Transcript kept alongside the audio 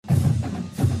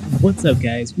What's up,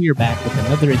 guys? We are back with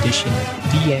another edition of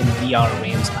the DNVR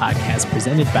Rams podcast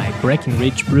presented by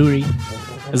Breckenridge Brewery.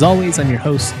 As always, I'm your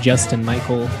host, Justin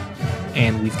Michael,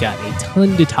 and we've got a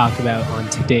ton to talk about on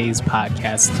today's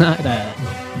podcast.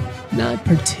 Not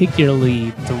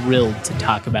particularly thrilled to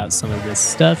talk about some of this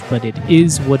stuff, but it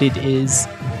is what it is.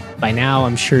 By now,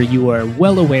 I'm sure you are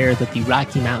well aware that the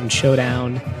Rocky Mountain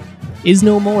Showdown is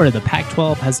no more. The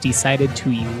Pac-12 has decided to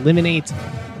eliminate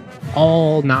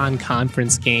all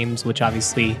non-conference games, which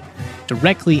obviously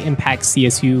directly impacts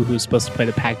CSU, who's supposed to play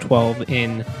the Pac-12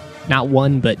 in not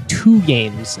one, but two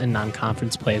games in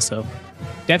non-conference play. So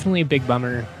definitely a big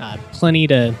bummer. Plenty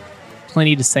to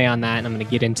say on that, and I'm going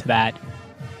to get into that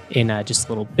in just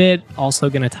a little bit. Also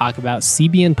going to talk about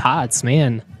CBN Pots,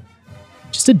 man.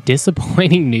 Just a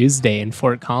disappointing news day in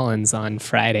Fort Collins on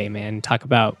Friday, man. Talk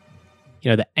about,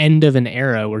 the end of an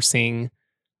era. We're seeing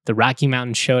the Rocky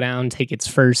Mountain Showdown take its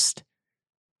first,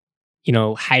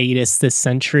 hiatus this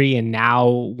century, and now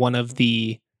one of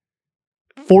the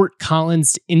Fort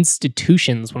Collins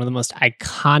institutions, one of the most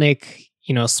iconic,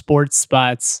 sports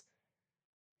spots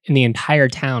in the entire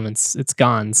town. It's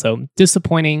gone. So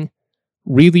disappointing,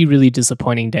 really, really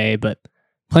disappointing day, but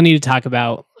plenty to talk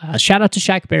about. Shout out to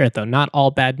Shaq Barrett, though. Not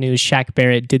all bad news. Shaq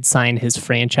Barrett did sign his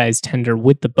franchise tender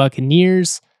with the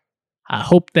Buccaneers. I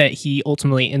hope that he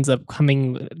ultimately ends up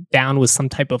coming down with some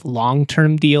type of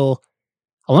long-term deal.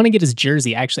 I want to get his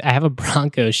jersey. Actually, I have a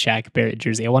Broncos Shaq Barrett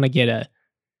jersey. I want to get a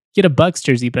Bucs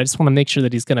jersey, but I just want to make sure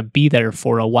that he's going to be there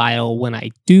for a while when I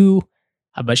do.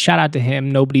 But shout out to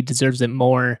him. Nobody deserves it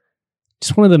more.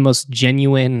 Just one of the most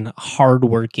genuine,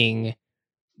 hardworking,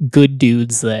 good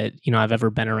dudes that I've ever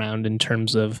been around in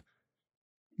terms of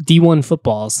D1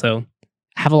 football. So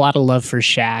I have a lot of love for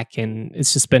Shaq, and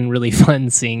it's just been really fun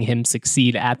seeing him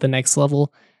succeed at the next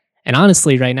level. And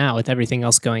honestly, right now, with everything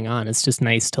else going on, it's just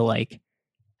nice to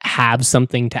have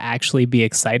something to actually be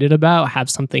excited about, have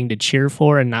something to cheer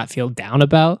for and not feel down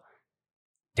about.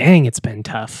 Dang, it's been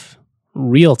tough.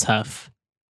 Real tough.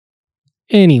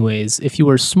 Anyways, if you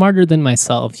were smarter than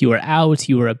myself, you were out,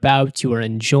 you were about, you were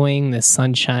enjoying the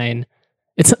sunshine.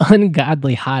 It's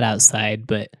ungodly hot outside,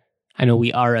 but I know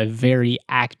we are a very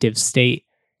active state.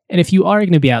 And if you are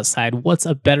going to be outside, what's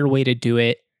a better way to do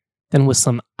it than with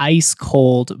some ice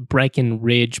cold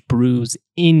Breckenridge brews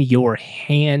in your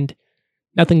hand?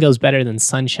 Nothing goes better than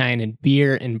sunshine and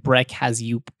beer, and Breck has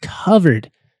you covered.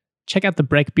 Check out the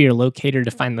Breck Beer Locator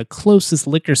to find the closest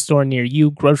liquor store near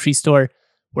you, grocery store,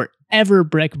 wherever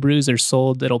Breck brews are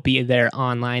sold. It'll be there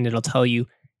online. It'll tell you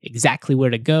exactly where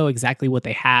to go, exactly what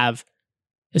they have.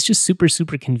 It's just super,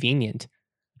 super convenient.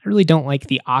 I really don't like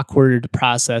the awkward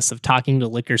process of talking to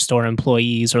liquor store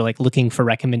employees or looking for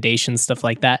recommendations, stuff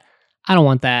like that. I don't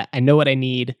want that. I know what I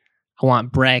need. I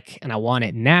want Breck, and I want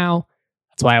it now.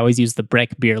 That's why I always use the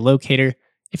Breck Beer Locator.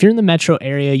 If you're in the metro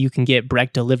area, you can get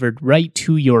Breck delivered right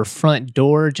to your front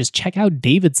door. Just check out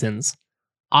Davidson's.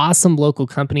 Awesome local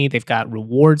company. They've got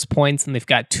rewards points, and they've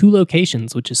got two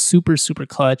locations, which is super, super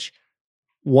clutch.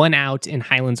 One out in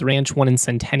Highlands Ranch, one in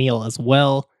Centennial as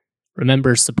well.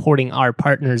 Remember, supporting our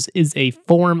partners is a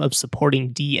form of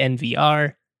supporting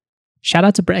DNVR. Shout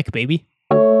out to Breck, baby.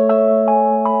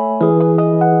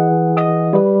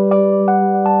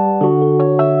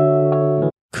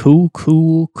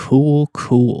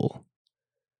 Cool.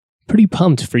 Pretty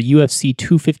pumped for UFC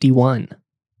 251.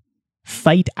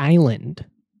 Fight Island.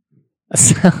 That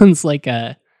sounds like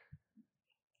it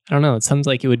sounds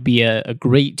like it would be a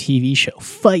great TV show.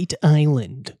 Fight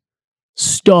Island.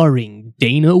 Starring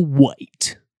Dana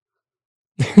White.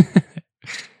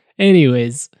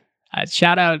 Anyways,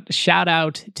 shout out to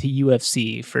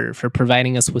UFC for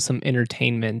providing us with some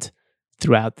entertainment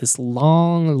throughout this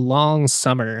long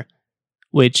summer,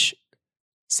 which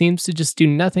seems to just do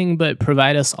nothing but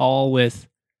provide us all with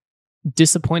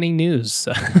disappointing news.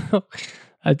 So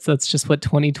that's just what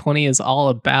 2020 is all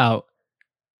about.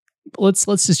 Let's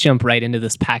just jump right into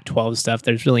this Pac-12 stuff.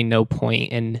 There's really no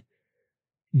point in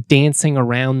dancing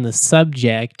around the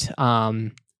subject.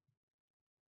 Look,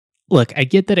 I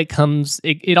get that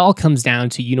it all comes down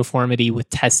to uniformity with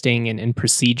testing and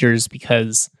procedures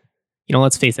because,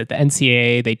 let's face it, the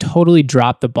NCAA, they totally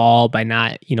dropped the ball by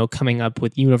not, coming up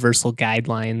with universal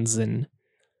guidelines. And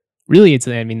really, the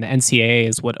NCAA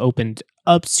is what opened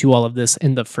up to all of this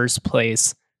in the first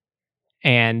place.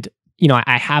 And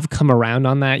I have come around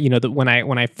on that. That when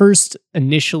I first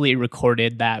initially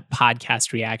recorded that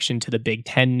podcast reaction to the Big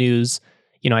Ten news,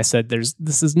 I said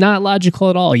this is not logical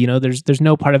at all. There's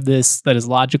no part of this that is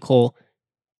logical.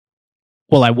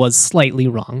 Well, I was slightly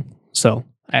wrong. So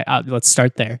let's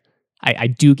start there. I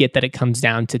do get that it comes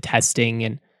down to testing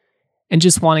and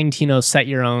just wanting to set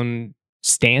your own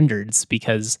standards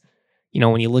because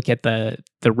When you look at the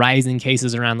rising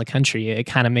cases around the country, it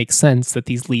kind of makes sense that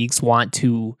these leagues want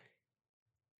to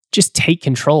just take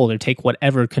control or take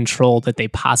whatever control that they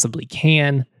possibly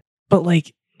can. But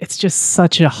like, it's just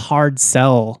such a hard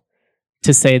sell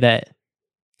to say that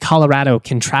Colorado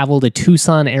can travel to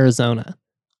Tucson, Arizona,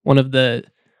 one of the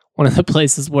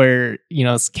places where,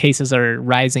 cases are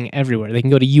rising everywhere. They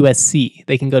can go to USC,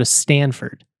 they can go to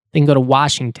Stanford, they can go to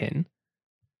Washington.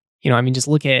 Just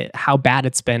look at how bad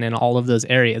it's been in all of those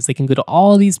areas. They can go to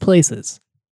all these places,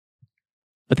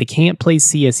 but they can't play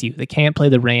CSU. They can't play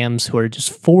the Rams, who are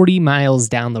just 40 miles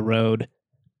down the road.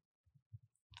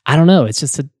 I don't know.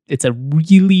 It's a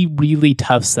really, really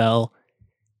tough sell.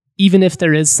 Even if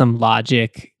there is some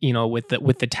logic, with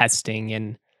the testing,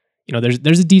 and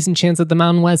there's a decent chance that the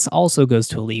Mountain West also goes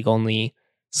to a league only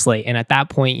slate. And at that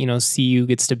point, CU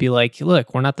gets to be like,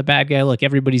 look, we're not the bad guy. Look,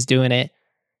 everybody's doing it.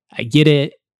 I get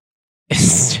it.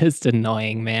 It's just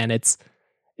annoying, man. It's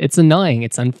annoying.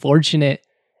 It's unfortunate.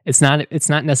 It's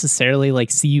not necessarily like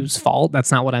CU's fault.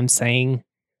 That's not what I'm saying.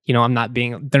 They're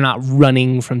not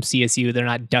running from CSU. They're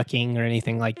not ducking or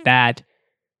anything like that.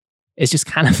 It's just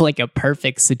kind of like a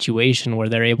perfect situation where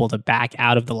they're able to back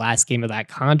out of the last game of that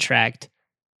contract,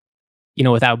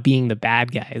 without being the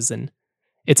bad guys. And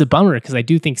it's a bummer because I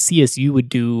do think CSU would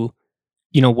do,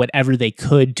 whatever they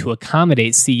could to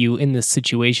accommodate CU in this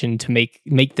situation to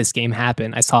make this game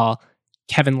happen. I saw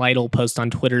Kevin Lytle post on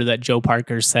Twitter that Joe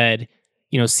Parker said,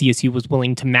 CSU was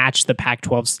willing to match the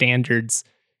Pac-12 standards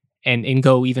and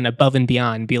go even above and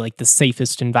beyond, be like the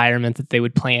safest environment that they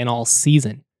would play in all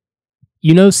season.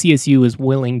 CSU is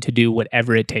willing to do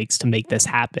whatever it takes to make this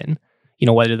happen.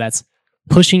 Whether that's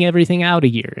pushing everything out a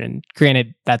year. And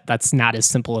granted, that's not as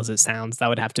simple as it sounds. That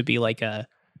would have to be like a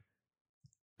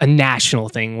national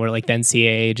thing where like the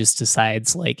NCAA just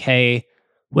decides like, hey,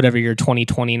 whatever your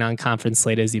 2020 non-conference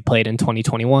slate is, you played in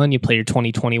 2021, you play your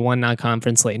 2021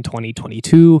 non-conference slate in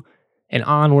 2022 and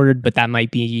onward, but that might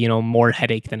be, more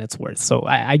headache than it's worth. So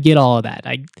I get all of that.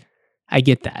 I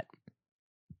get that.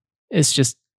 It's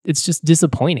just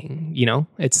disappointing,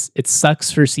 it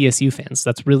sucks for CSU fans.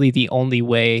 That's really the only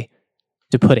way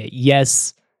to put it.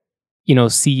 Yes,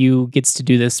 CU gets to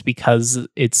do this because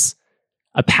it's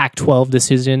a Pac-12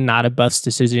 decision, not a Buffs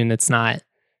decision.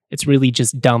 It's really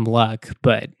just dumb luck,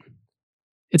 but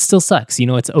it still sucks.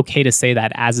 It's okay to say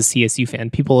that as a CSU fan.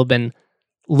 People have been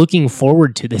looking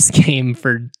forward to this game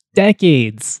for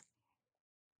decades.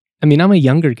 I'm a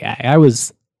younger guy. I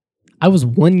was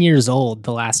 1 year old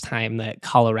the last time that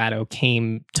Colorado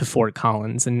came to Fort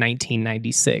Collins in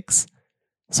 1996.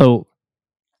 So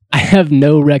I have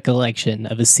no recollection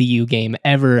of a CU game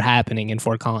ever happening in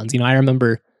Fort Collins. I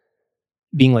remember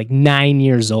being like 9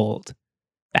 years old.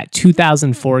 That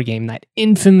 2004 game, that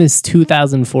infamous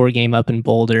 2004 game up in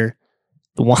Boulder,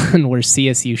 the one where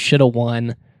CSU should have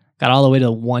won, got all the way to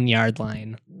the 1 yard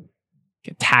line,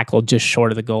 get tackled just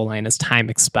short of the goal line as time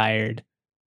expired.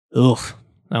 Ugh,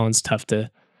 that one's tough to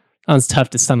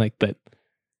stomach. But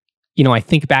I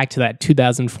think back to that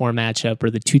 2004 matchup or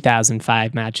the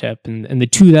 2005 matchup and the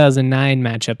 2009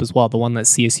 matchup as well, the one that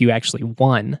CSU actually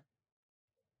won.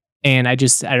 And I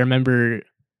remember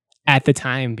at the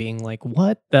time being like,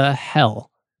 what the hell?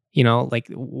 Like,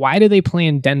 why do they play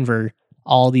in Denver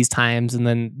all these times and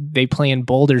then they play in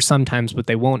Boulder sometimes, but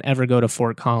they won't ever go to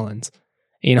Fort Collins?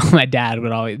 My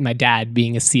dad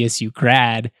being a CSU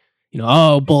grad,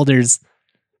 Boulder's,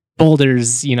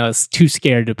 is too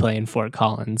scared to play in Fort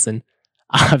Collins. And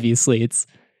obviously it's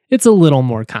a little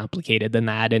more complicated than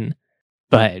that.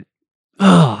 But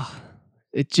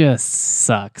it just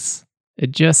sucks.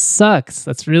 It just sucks.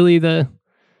 That's really the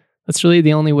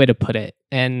only way to put it.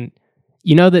 And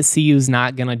that CU's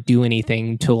not going to do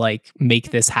anything to like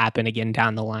make this happen again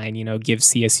down the line, give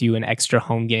CSU an extra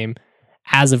home game.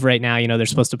 As of right now, they're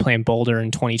supposed to play in Boulder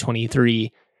in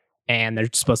 2023 and they're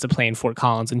supposed to play in Fort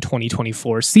Collins in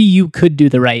 2024. CU could do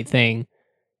the right thing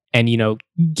and,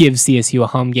 give CSU a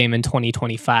home game in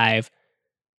 2025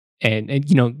 and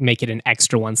make it an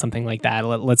extra one, something like that.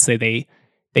 Let's say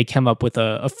they come up with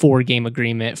a 4-game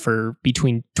agreement for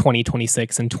between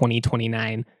 2026 and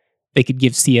 2029. They could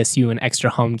give CSU an extra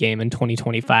home game in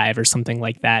 2025 or something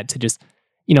like that to just,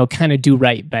 kind of do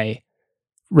right by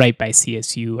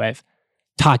CSU. I've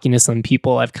talking to some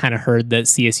people, I've kind of heard that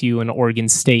CSU and Oregon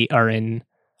State are in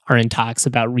talks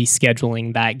about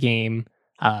rescheduling that game.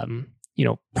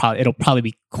 It'll probably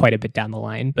be quite a bit down the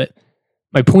line, but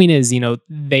my point is,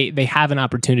 they have an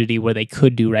opportunity where they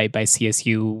could do right by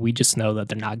CSU. We just know that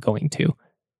they're not going to.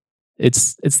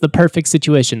 It's the perfect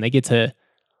situation. They get to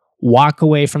walk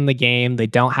away from the game. They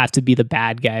don't have to be the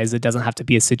bad guys. It doesn't have to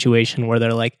be a situation where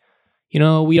they're like,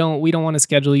 we don't want to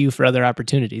schedule you for other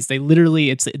opportunities. They literally,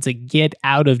 it's a get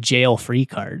out of jail free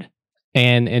card.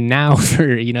 And now for,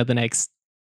 the next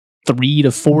 3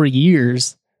 to 4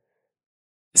 years,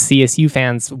 CSU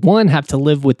fans, one, have to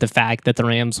live with the fact that the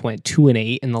Rams went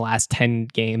 2-8 in the last 10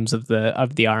 games of the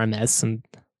RMS, and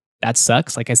that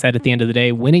sucks. Like I said, at the end of the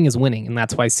day, winning is winning, and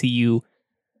that's why CU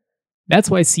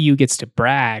gets to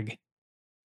brag.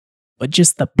 But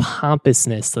just the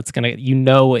pompousness that's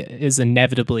is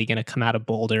inevitably gonna come out of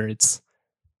Boulder. It's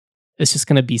just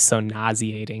gonna be so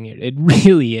nauseating. It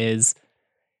really is.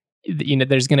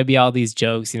 There's gonna be all these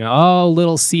jokes. Oh,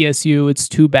 little CSU, it's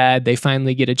too bad they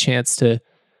finally get a chance to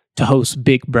host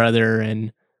Big Brother,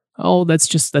 and oh, that's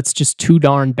just too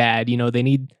darn bad. They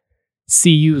need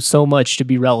CU so much to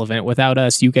be relevant. Without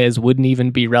us, you guys wouldn't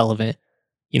even be relevant.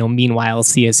 Meanwhile,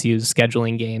 CSU's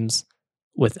scheduling games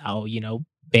without,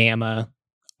 Bama,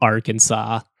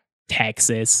 Arkansas,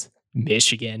 Texas,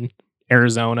 Michigan,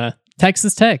 Arizona,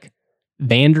 Texas Tech,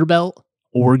 Vanderbilt,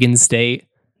 Oregon State.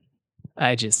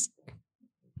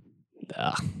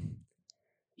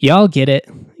 Y'all get it.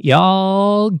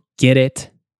 Y'all get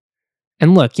it.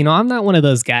 And look, I'm not one of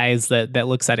those guys that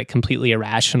looks at it completely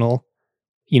irrationally.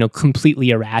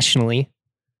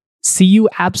 CU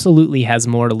absolutely has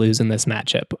more to lose in this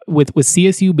matchup. With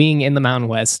CSU being in the Mountain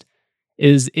West,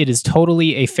 it is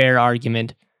totally a fair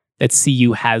argument that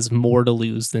CU has more to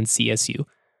lose than CSU.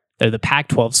 They're the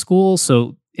Pac-12 school,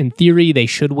 so in theory, they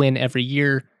should win every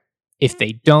year. If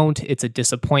they don't, it's a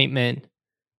disappointment.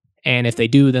 And if they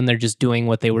do, then they're just doing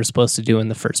what they were supposed to do in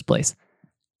the first place.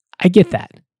 I get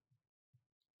that.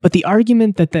 But the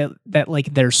argument that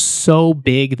like they're so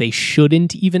big they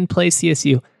shouldn't even play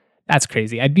CSU, that's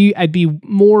crazy. I'd be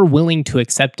more willing to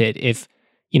accept it if,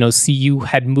 CU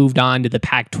had moved on to the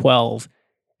Pac-12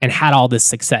 and had all this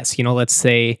success. Let's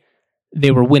say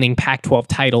they were winning Pac-12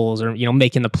 titles or,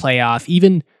 making the playoff,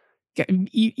 even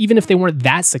if they weren't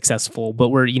that successful, but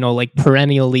were, like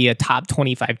perennially a top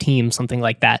 25 team, something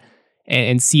like that.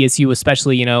 And CSU,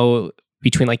 especially,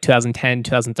 between like 2010,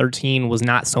 2013 was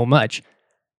not so much.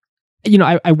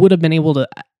 I would have been able to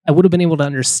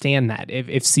understand that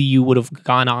if CU would have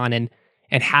gone on and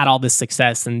had all this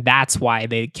success, and that's why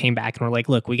they came back and were like,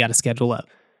 look, we got to schedule up.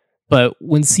 But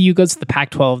when CU goes to the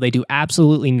Pac-12, they do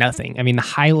absolutely nothing. I mean, the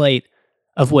highlight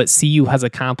of what CU has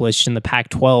accomplished in the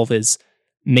Pac-12 is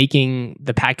making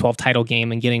the Pac-12 title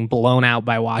game and getting blown out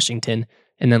by Washington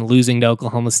and then losing to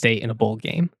Oklahoma State in a bowl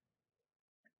game.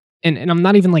 And I'm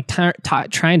not even like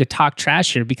trying to talk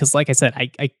trash here because, like I said,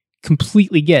 I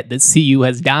completely get that CU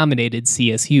has dominated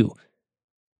CSU.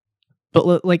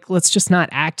 But let's just not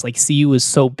act like CU is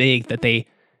so big that they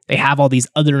have all these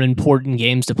other important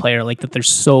games to play, or like that they're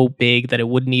so big that it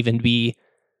wouldn't even be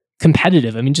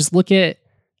competitive. I mean, just look at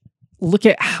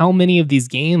how many of these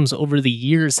games over the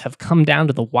years have come down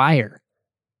to the wire.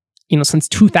 Since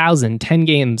 2000, 10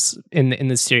 games in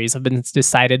this series have been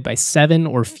decided by 7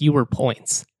 or fewer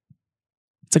points.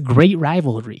 It's a great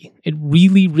rivalry. It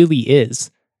really, really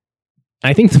is.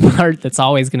 I think the part that's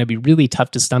always going to be really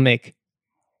tough to stomach,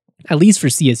 at least for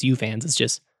CSU fans, is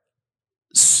just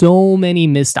so many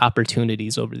missed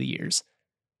opportunities over the years.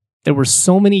 There were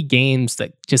so many games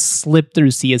that just slipped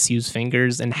through CSU's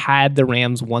fingers, and had the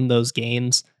Rams won those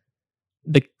games,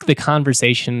 the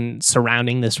conversation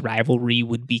surrounding this rivalry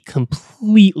would be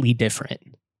completely different.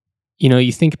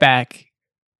 You think back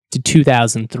to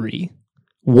 2003,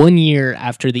 1 year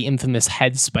after the infamous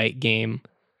head spike game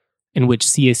in which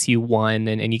CSU won,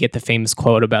 and you get the famous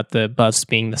quote about the Buffs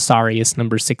being the sorriest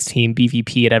number 16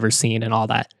 BVP had ever seen and all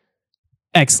that.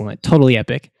 Excellent, totally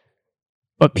epic.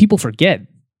 But people forget,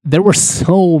 there were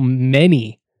so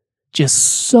many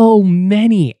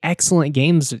excellent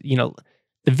games. The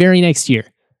very next year,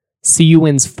 CU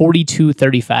wins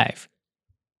 42-35.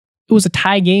 It was a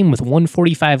tie game with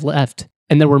 1:45 left,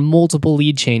 and there were multiple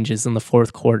lead changes in the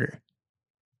fourth quarter.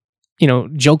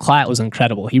 Joe Klatt was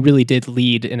incredible. He really did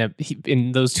lead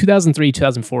in those 2003,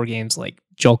 2004 games. Like,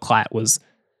 Joe Klatt was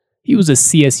a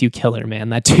CSU killer, man.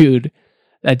 That dude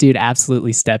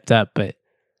absolutely stepped up. But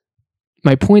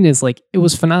my point is, like, it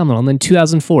was phenomenal. And then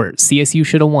 2004, CSU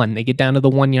should have won. They get down to the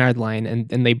 1 yard line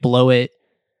and they blow it.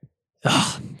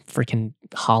 Freaking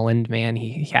Holland, man.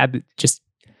 He had to just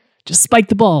spike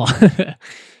the ball.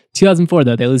 2004,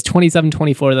 though, they lose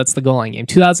 27-24. That's the goal line game.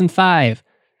 2005.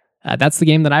 That's the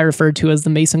game that I referred to as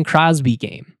the Mason Crosby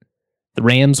game. The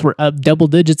Rams were up double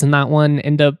digits in that one,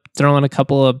 end up throwing a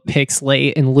couple of picks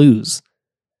late and lose.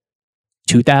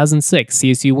 2006,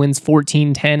 CSU wins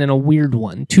 14-10 in a weird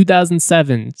one.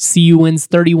 2007, CU wins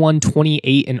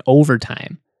 31-28 in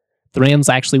overtime. The Rams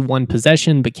actually won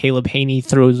possession, but Caleb Haney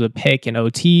throws a pick in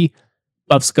OT.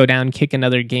 Buffs go down, kick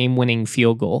another game-winning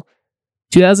field goal.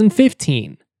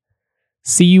 2015,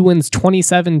 CU wins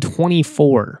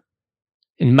 27-24.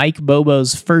 In Mike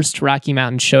Bobo's first Rocky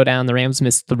Mountain showdown, the Rams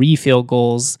miss 3 field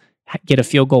goals, get a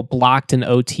field goal blocked in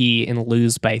OT, and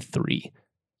lose by 3.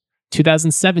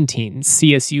 2017,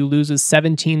 CSU loses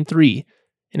 17-3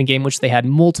 in a game which they had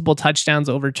multiple touchdowns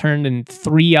overturned and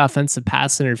 3 offensive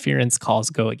pass interference calls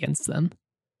go against them.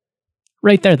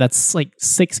 Right there, that's like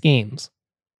 6 games.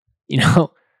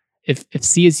 If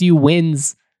CSU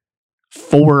wins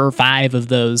 4 or 5 of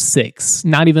those 6,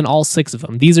 not even all 6 of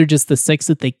them, these are just the 6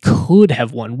 that they could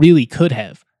have won, really could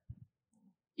have.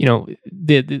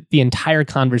 The entire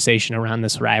conversation around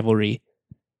this rivalry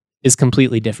is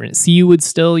completely different. CU would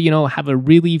still, have a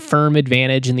really firm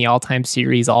advantage in the all-time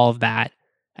series, all of that.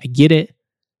 I get it.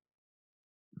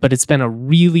 But it's been a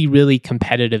really, really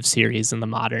competitive series in the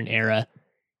modern era,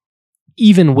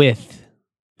 even with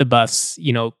the Buffs,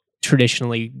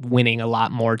 traditionally winning a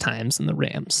lot more times than the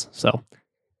Rams. So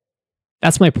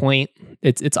that's my point.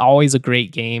 It's always a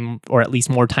great game, or at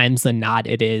least more times than not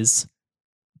it is.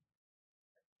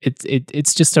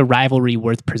 It's just a rivalry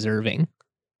worth preserving.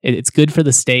 It's good for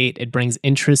the state. It brings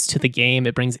interest to the game.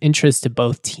 It brings interest to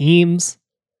both teams.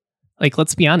 Like,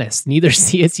 let's be honest, neither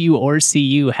CSU or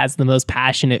CU has the most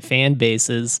passionate fan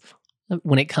bases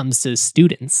when it comes to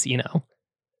students,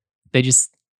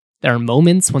 there are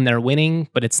moments when they're winning,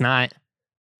 but it's not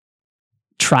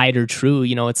tried or true,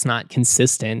 it's not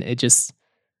consistent. I just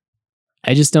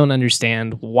don't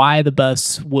understand why the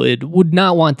Buffs would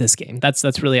not want this game. That's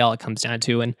really all it comes down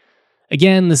to. And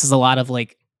again, this is a lot of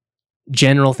like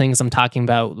general things I'm talking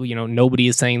about. Nobody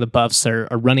is saying the Buffs are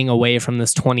running away from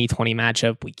this 2020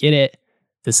 matchup. We get it.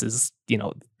 This is,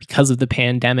 because of the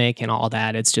pandemic and all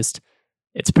that, it's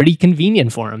pretty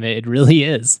convenient for them. It really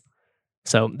is.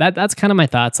 So that's kind of my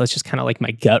thoughts. That's just kind of like my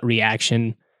gut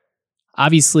reaction.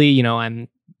 Obviously, I'm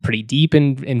pretty deep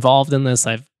involved in this.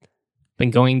 I've been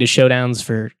going to showdowns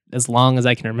for as long as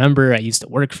I can remember. I used to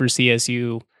work for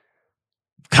CSU,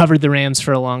 covered the Rams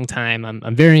for a long time.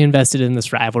 I'm very invested in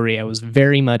this rivalry. I was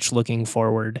very much looking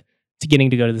forward to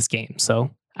getting to go to this game. So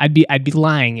I'd be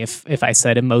lying if I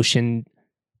said emotion,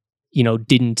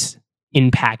 didn't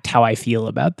impact how I feel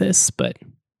about this. But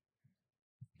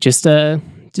just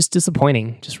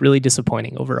disappointing, just really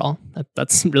disappointing overall.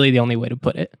 That's really the only way to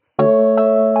put it.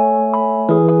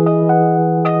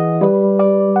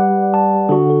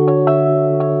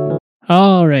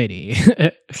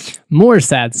 Alrighty. More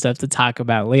sad stuff to talk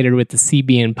about later with the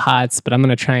CB and Pots, but I'm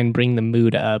going to try and bring the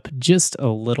mood up just a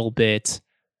little bit.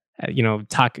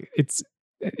 It's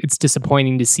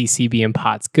disappointing to see CB and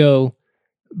Pots go,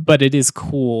 but it is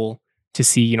cool to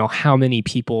see, how many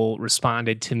people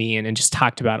responded to me and just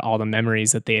talked about all the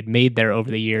memories that they had made there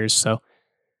over the years. So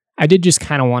I did just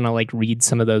kind of want to read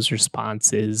some of those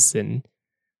responses and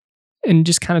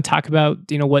just kind of talk about,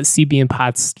 what CB and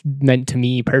Pots meant to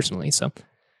me personally. So I'm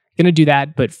going to do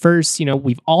that. But first,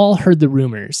 we've all heard the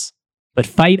rumors, but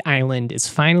Fight Island is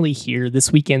finally here.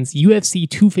 This weekend's UFC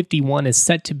 251 is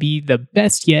set to be the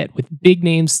best yet, with big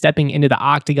names stepping into the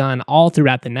octagon all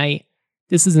throughout the night.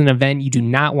 This is an event you do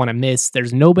not want to miss.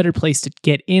 There's no better place to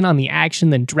get in on the action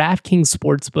than DraftKings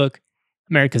Sportsbook,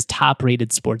 America's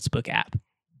top-rated sportsbook app.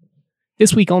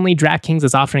 This week only, DraftKings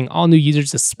is offering all new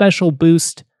users a special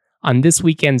boost on this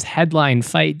weekend's headline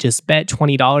fight. Just bet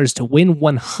 $20 to win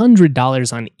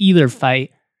 $100 on either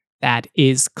fight. That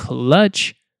is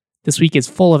clutch. This week is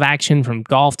full of action, from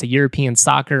golf to European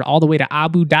soccer, all the way to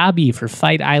Abu Dhabi for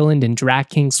Fight Island, and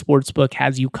DraftKings Sportsbook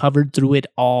has you covered through it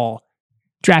all.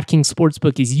 DraftKings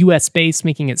Sportsbook is US-based,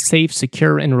 making it safe,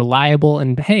 secure, and reliable.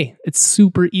 And hey, it's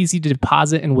super easy to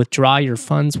deposit and withdraw your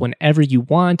funds whenever you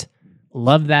want.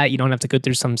 Love that. You don't have to go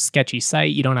through some sketchy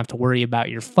site. You don't have to worry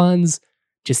about your funds.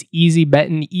 Just easy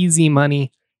betting, easy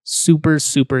money. Super,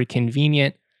 super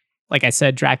convenient. Like I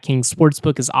said, DraftKings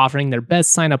Sportsbook is offering their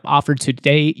best sign-up offer to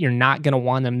date. You're not going to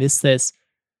want to miss this.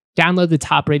 Download the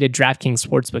top-rated DraftKings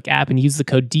Sportsbook app and use the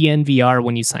code DNVR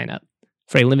when you sign up.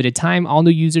 For a limited time, all new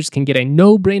users can get a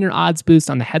no-brainer odds boost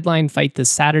on the headline fight this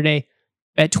Saturday.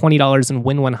 Bet $20 and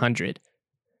win $100.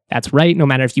 That's right, no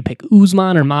matter if you pick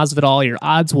Usman or Masvidal, your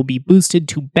odds will be boosted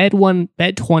to bet 20,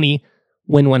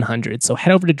 win $100. So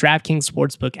head over to DraftKings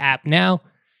Sportsbook app now.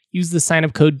 Use the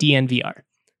sign-up code DNVR.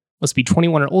 Must be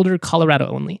 21 or older, Colorado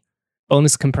only.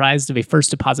 Bonus comprised of a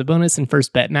first deposit bonus and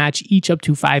first bet match, each up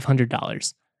to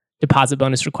 $500. Deposit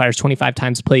bonus requires 25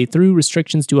 times playthrough.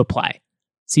 Restrictions do apply.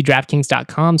 See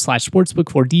DraftKings.com/sportsbook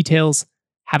for details.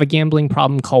 Have a gambling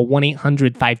problem? Call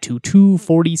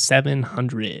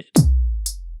 1-800-522-4700.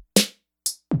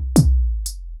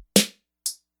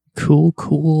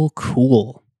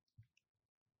 Cool.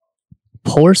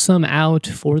 Pour some out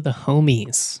for the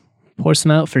homies. Pour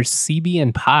some out for CB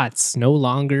and Potts. No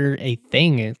longer a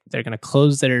thing. They're going to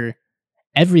close their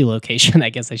every location, I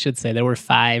guess I should say. There were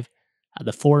five.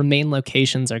 The four main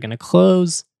locations are going to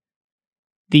close.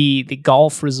 The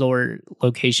golf resort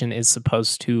location is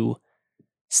supposed to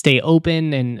stay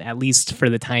open and, at least for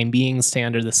the time being, stay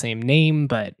under the same name.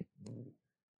 But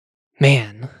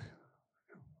man,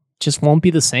 just won't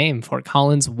be the same. Fort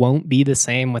Collins won't be the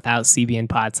same without CB and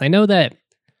Potts. I know that,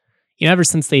 ever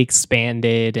since they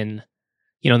expanded and,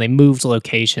 they moved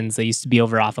locations, they used to be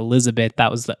over off Elizabeth. That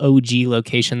was the OG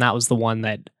location. That was the one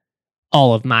that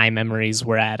all of my memories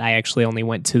were at. I actually only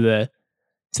went to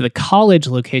the college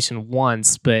location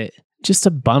once, but just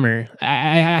a bummer.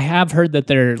 I have heard that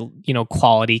their,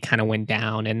 quality kind of went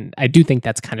down, and I do think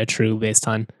that's kind of true based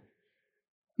on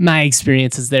my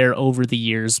experiences there over the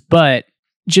years. But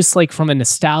just like from a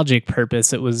nostalgic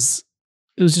purpose, it was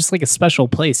just like a special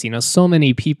place. So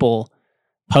many people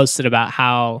posted about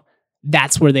how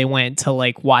that's where they went to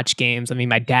like watch games. I mean,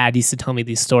 my dad used to tell me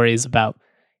these stories about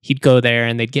he'd go there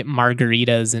and they'd get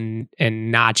margaritas and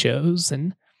nachos,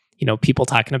 and people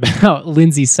talking about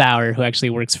Lindsay Sauer, who actually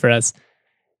works for us.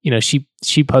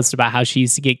 She posted about how she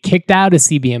used to get kicked out of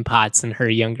CB and Potts in her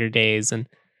younger days, and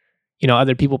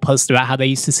other people posted about how they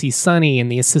used to see Sonny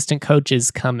and the assistant coaches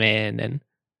come in, and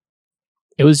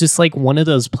it was just like one of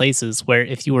those places where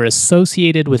if you were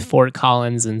associated with Fort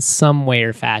Collins in some way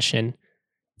or fashion,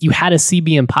 you had a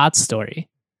CB and Potts story.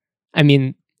 I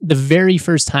mean, the very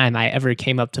first time I ever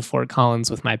came up to Fort Collins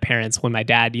with my parents, when my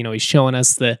dad, he's showing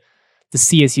us the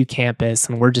CSU campus,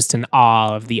 and we're just in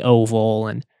awe of the oval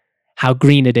and how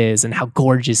green it is and how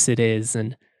gorgeous it is,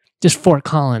 and just Fort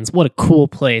Collins, what a cool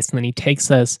place. And then he takes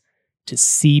us to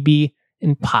CB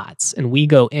and Potts, and we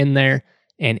go in there,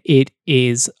 and it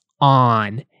is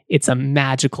on. It's a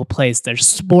magical place. There's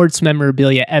sports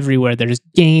memorabilia everywhere. There's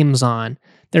games on.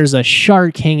 There's a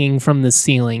shark hanging from the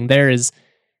ceiling. There is,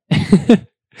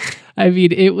 I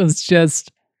mean, it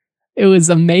was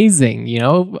amazing,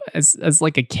 as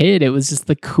like a kid, it was just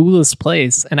the coolest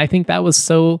place. And I think that was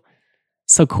so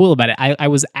cool about it. I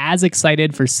was as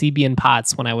excited for CB and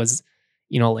Potts when I was,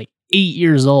 like 8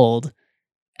 years old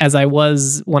as I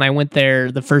was when I went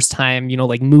there the first time,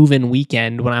 like move-in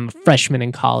weekend when I'm a freshman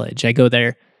in college. I go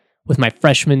there with my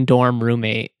freshman dorm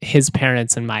roommate, his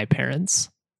parents and my parents.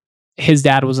 His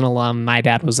dad was an alum. My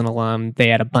dad was an alum. They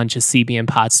had a bunch of CB and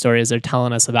Potts stories. They're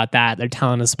telling us about that. They're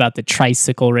telling us about the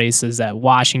tricycle races at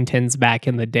Washington's back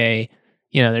in the day.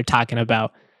 They're talking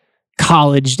about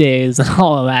college days and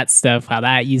all of that stuff, how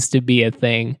that used to be a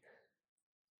thing.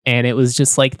 And it was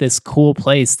just like this cool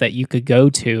place that you could go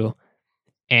to.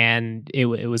 And it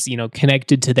was,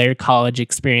 connected to their college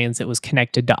experience. It was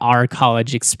connected to our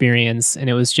college experience. And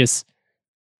it's just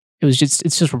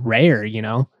rare,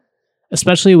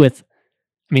 especially with,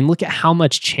 look at how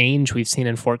much change we've seen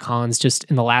in Fort Collins just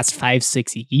in the last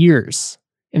 5-6 years.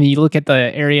 I mean, you look at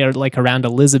the area like around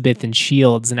Elizabeth and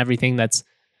Shields and everything that's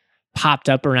popped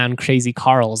up around Crazy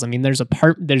Carl's. I mean,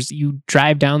 you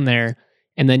drive down there,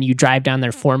 and then you drive down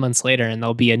there 4 months later and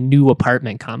there'll be a new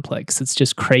apartment complex. It's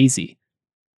just crazy.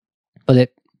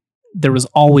 But there was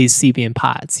always CB and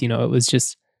Potts. It was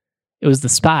the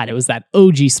spot. It was that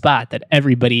OG spot that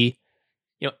everybody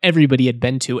had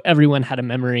been to. Everyone had a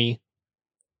memory.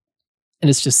 And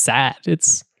it's just sad.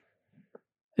 It's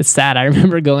sad. I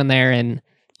remember going there in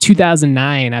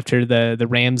 2009 after the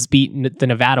Rams beat the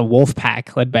Nevada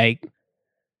Wolfpack, led by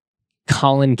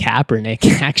Colin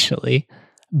Kaepernick, actually.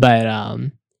 But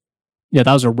that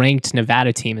was a ranked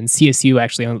Nevada team, and CSU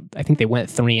actually, I think they went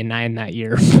 3-9 that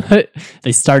year, but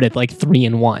they started like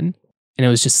 3-1, and it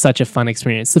was just such a fun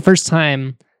experience. The first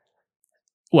time,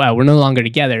 well, we're no longer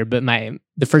together, but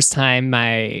the first time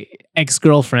my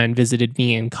ex-girlfriend visited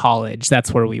me in college,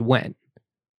 that's where we went.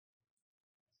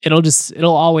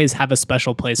 It'll always have a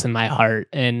special place in my heart,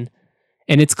 and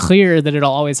it's clear that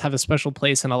it'll always have a special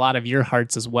place in a lot of your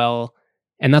hearts as well.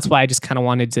 And that's why I just kind of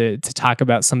wanted to talk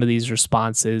about some of these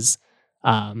responses.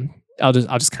 I'll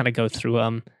just kind of go through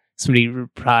them. Somebody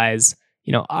replies,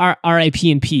 RIP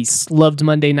in peace. Loved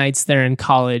Monday nights there in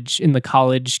college, in the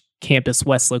college campus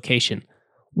west location.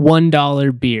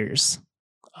 $1 beers.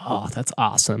 Oh, that's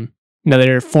awesome.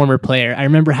 Another former player. I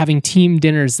remember having team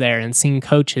dinners there and seeing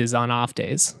coaches on off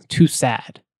days. Too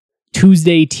sad.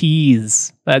 Tuesday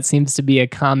teas. That seems to be a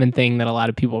common thing that a lot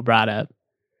of people brought up.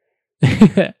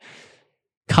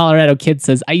 Colorado Kid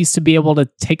says, I used to be able to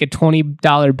take a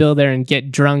 $20 bill there and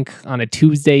get drunk on a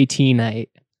Tuesday tea night.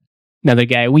 Another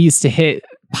guy, we used to hit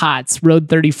Potts, Road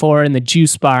 34, and the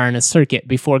juice bar in a circuit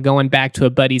before going back to a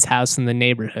buddy's house in the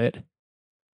neighborhood.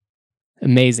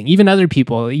 Amazing. Even other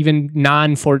people, even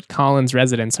non-Fort Collins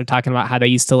residents are talking about how they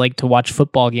used to like to watch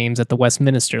football games at the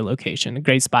Westminster location. A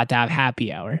great spot to have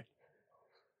happy hour.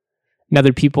 And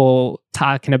other people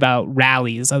talking about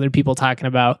rallies. Other people talking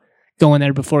about going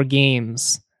there before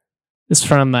games. This is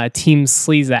from Team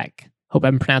Slezak. Hope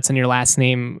I'm pronouncing your last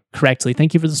name correctly.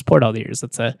 Thank you for the support all the years.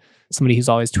 That's somebody who's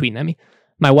always tweeting at me.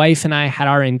 My wife and I had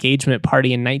our engagement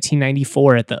party in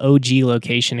 1994 at the OG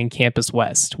location in Campus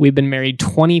West. We've been married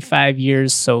 25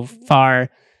 years so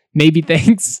far. Maybe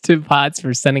thanks to Potts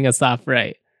for sending us off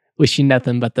right. Wish you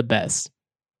nothing but the best.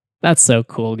 That's so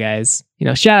cool, guys.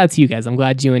 Shout out to you guys. I'm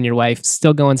glad you and your wife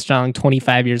still going strong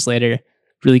 25 years later.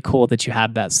 Really cool that you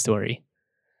have that story.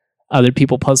 Other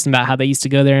people posting about how they used to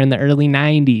go there in the early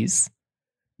 90s.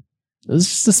 It was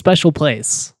just a special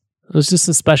place. It was just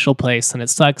a special place, and it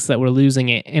sucks that we're losing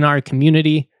it in our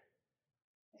community.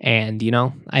 And,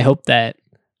 I hope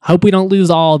we don't lose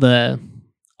all the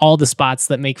spots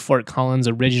that make Fort Collins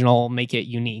original, make it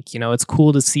unique. It's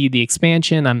cool to see the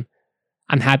expansion.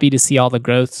 I'm happy to see all the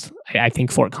growth. I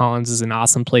think Fort Collins is an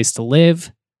awesome place to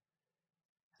live.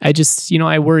 I just,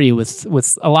 I worry with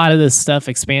a lot of this stuff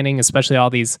expanding, especially all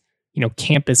these,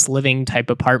 campus living type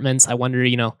apartments. I wonder,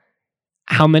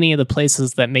 how many of the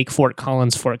places that make Fort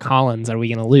Collins are we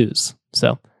going to lose?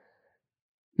 So,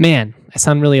 man, I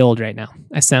sound really old right now.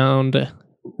 I sound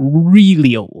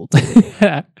really old.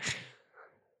 I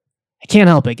can't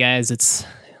help it, guys.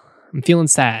 I'm feeling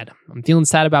sad. I'm feeling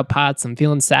sad about Potts. I'm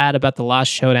feeling sad about the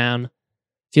Lost Showdown.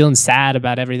 Feeling sad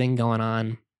about everything going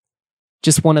on.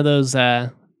 Just one of those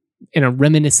in a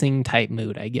reminiscing type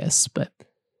mood, I guess. But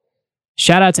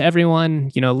shout out to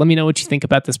everyone. Let me know what you think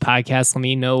about this podcast. Let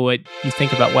me know what you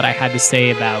think about what I had to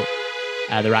say about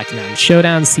the Rocky Mountain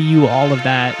Showdown. See you, all of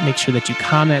that. Make sure that you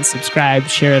comment, subscribe,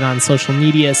 share it on social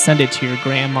media, send it to your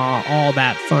grandma, all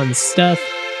that fun stuff.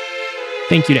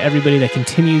 Thank you to everybody that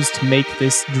continues to make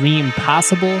this dream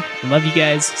possible. I love you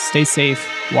guys. Stay safe,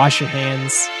 wash your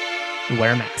hands, and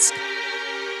wear a mask.